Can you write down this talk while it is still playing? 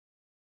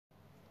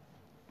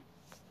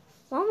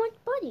One more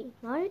body,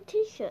 not a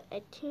t-shirt,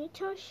 a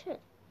t-shirt shirt.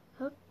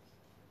 How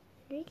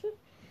did you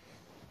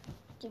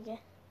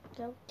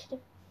go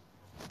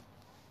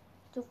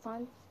to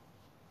find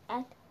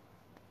at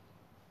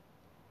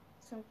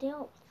something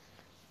else?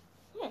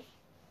 Yes.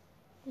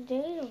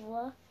 Today is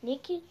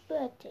Niki's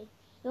birthday.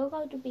 You're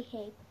going to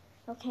behave,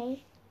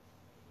 okay?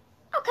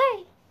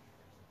 Okay.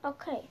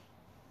 Okay.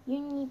 You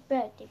need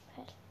birthday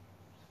present.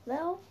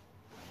 Well,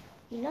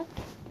 you're not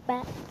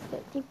bad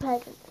birthday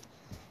present.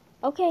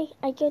 Okay,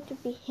 I get to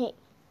behave.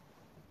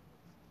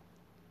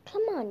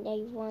 Come on,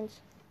 everyone.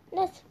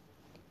 Let's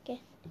get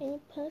any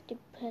birthday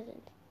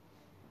present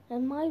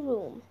in my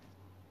room.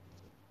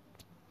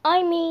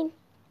 I mean,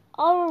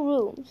 our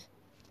rooms.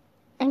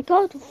 And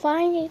go to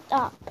find it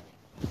up.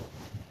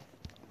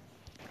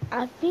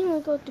 I think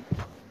we're going to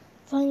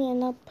find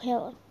another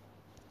pillow.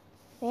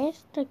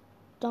 There's the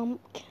dump.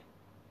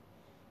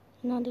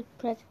 Another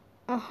present.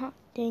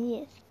 There he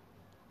is.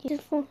 Is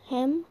it for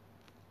him?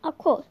 Of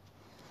course.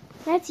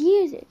 Let's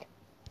use it.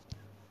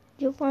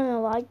 You find a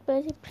light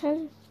birthday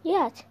present?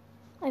 Yes.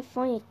 I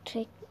find a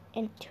trick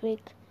and trick.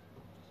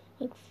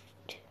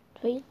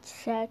 Three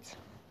sets.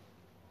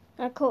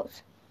 Of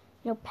course.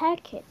 No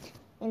packet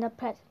in the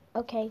present.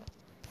 Okay.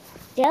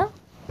 Yeah?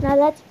 Now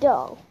let's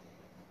go.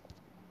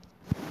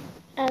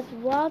 At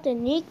Vlad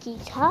and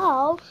Niki's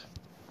house.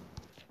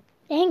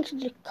 Thanks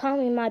for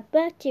coming to my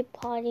birthday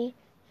party.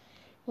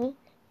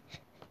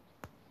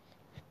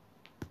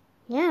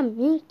 Yeah,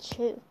 me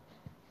too.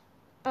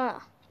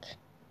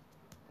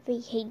 We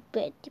hate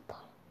birthday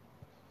party.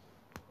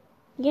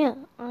 Yeah,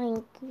 I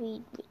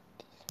agreed with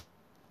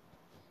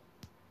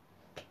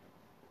this.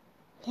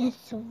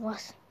 Yes, it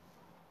was.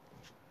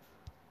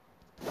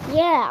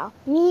 Yeah,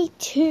 me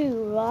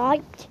too,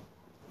 right?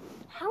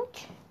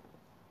 Ouch.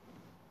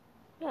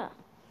 Yeah.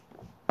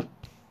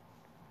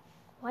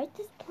 Why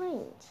this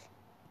planes?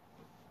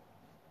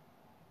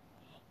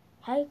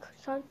 Hey,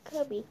 son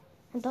Kirby.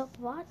 And Doc,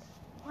 what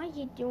are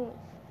you doing?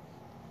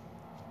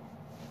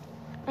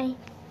 I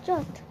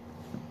just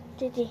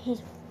did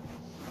his.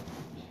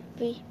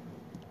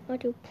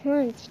 What are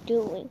plans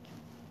doing?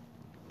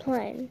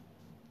 Plan.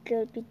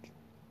 Kirby.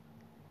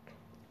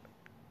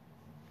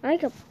 I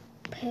got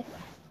perfect.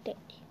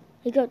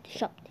 I go to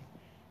shop.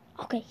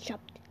 Okay, shop.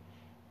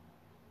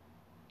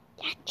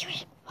 That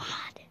trick,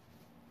 Vlad.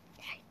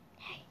 Hey,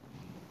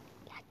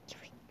 that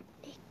trick,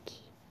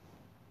 Niki.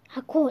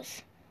 Of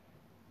course.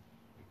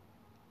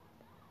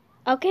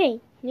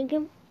 Okay, you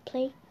can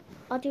play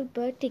other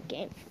birthday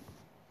games.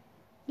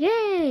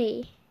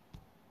 Yay!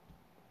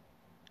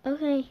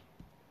 Okay,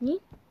 me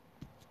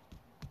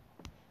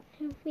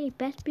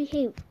best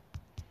behave.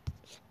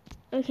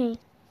 Okay,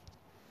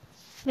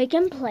 we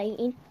can play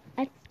in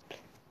at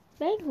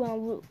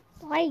playground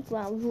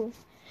room.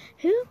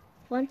 Who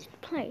wants to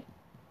play?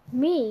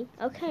 Me.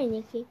 Okay,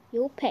 Niki,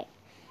 you'll pay.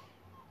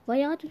 What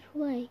are to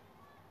play?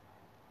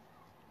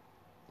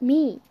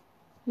 Me.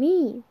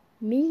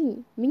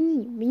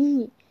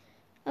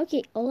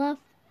 Okay, Olaf,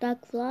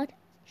 Doug, Vlad,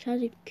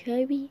 shouted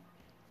Kirby,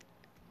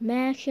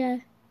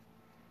 Masha,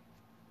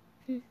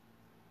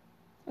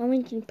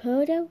 Orange and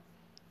Podo,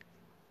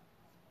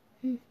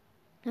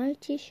 no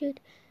t-shirt,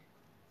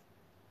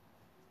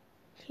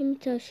 Tim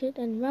t-shirt,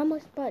 and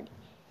Ramos buddy.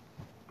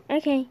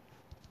 Okay,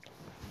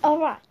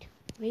 alright,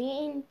 we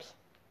in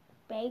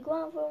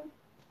playground room.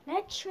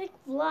 Let's trick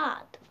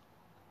Vlad.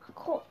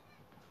 Cool,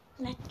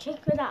 let's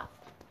check it out.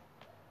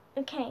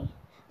 Okay.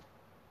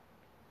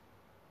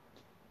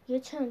 Your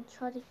turn,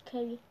 shouted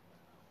Kirby.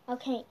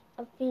 Okay,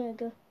 I'm gonna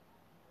go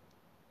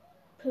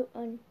put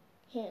on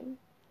him.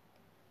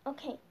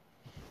 Okay,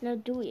 now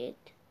do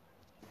it.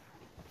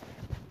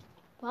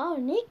 Wow,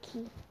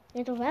 Niki,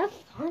 it's a lot of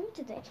fun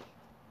today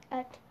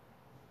at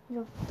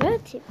your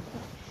birthday.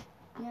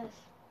 Yes.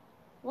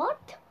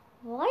 What?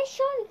 Why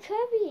shouted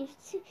Kirby?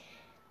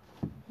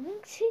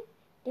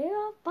 They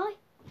are by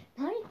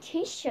my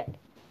t-shirt.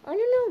 I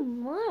don't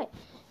know why.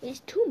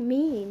 It's too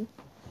mean.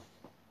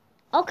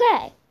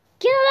 Okay,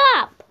 get it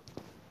up.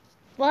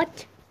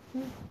 What?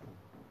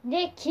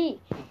 Niki,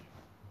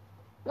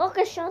 look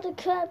at shouted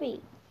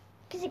Kirby.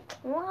 Cause it's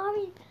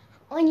climbing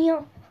on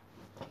your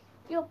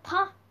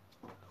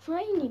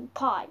training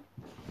pod.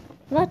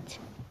 What?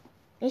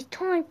 It's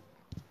time.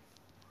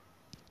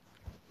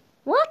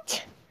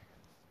 What?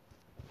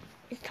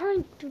 It's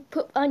time to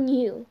poop on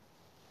you.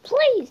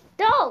 Please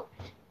don't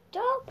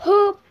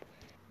poop.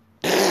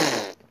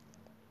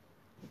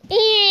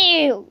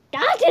 Ew,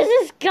 that is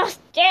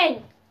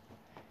disgusting.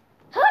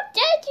 How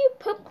dare you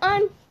poop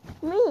on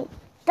me?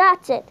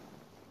 That's it.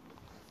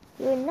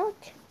 You're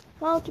not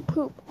allowed to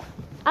poop.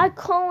 I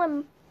call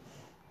him.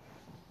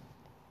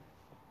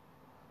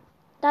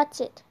 That's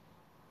it.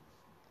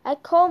 I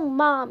call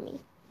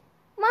Mommy.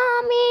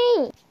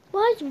 Mommy!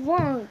 What's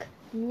wrong,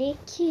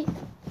 Niki?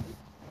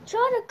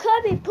 Try to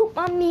Kirby poop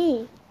on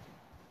me.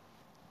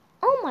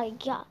 Oh my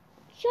god.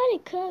 Shut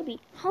it, Kirby.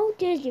 How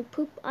dare you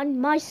poop on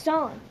my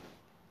son?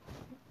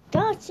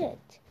 That's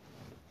it.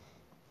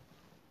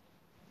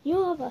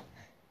 You have a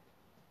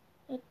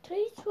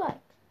 3 strikes.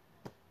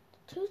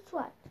 2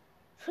 strikes.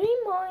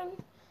 3 more.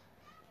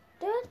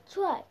 That's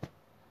right.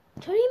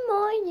 3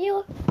 more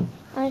years.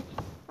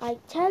 I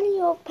tell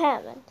your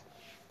parents.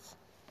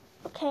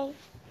 Okay.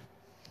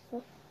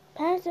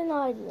 Parents and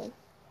audience.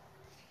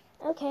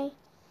 Okay.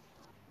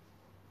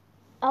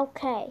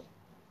 Okay.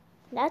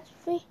 Let's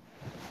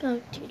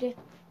go to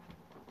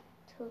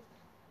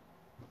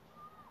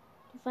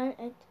find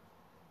it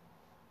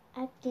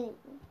again.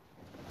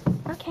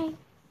 Okay.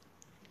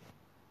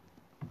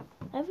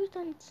 Every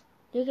time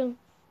you can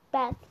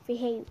bad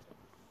behavior.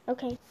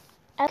 Okay.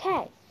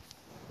 Okay.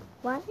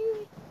 What do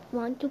you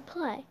want to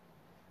play?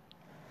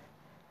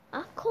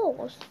 Of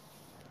course,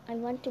 I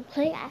want to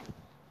play at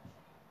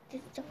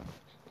this.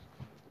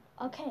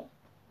 Okay.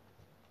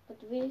 But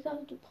we're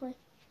going to play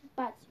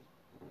bad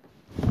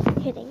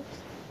hitting.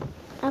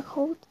 Of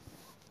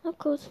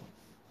course,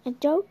 and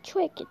don't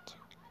trick it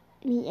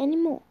me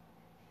anymore.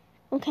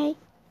 Okay?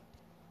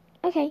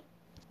 Okay.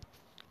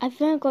 I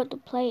think I'm going to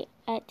play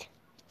at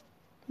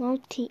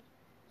multi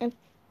and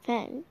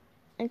fan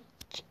and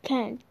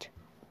can't.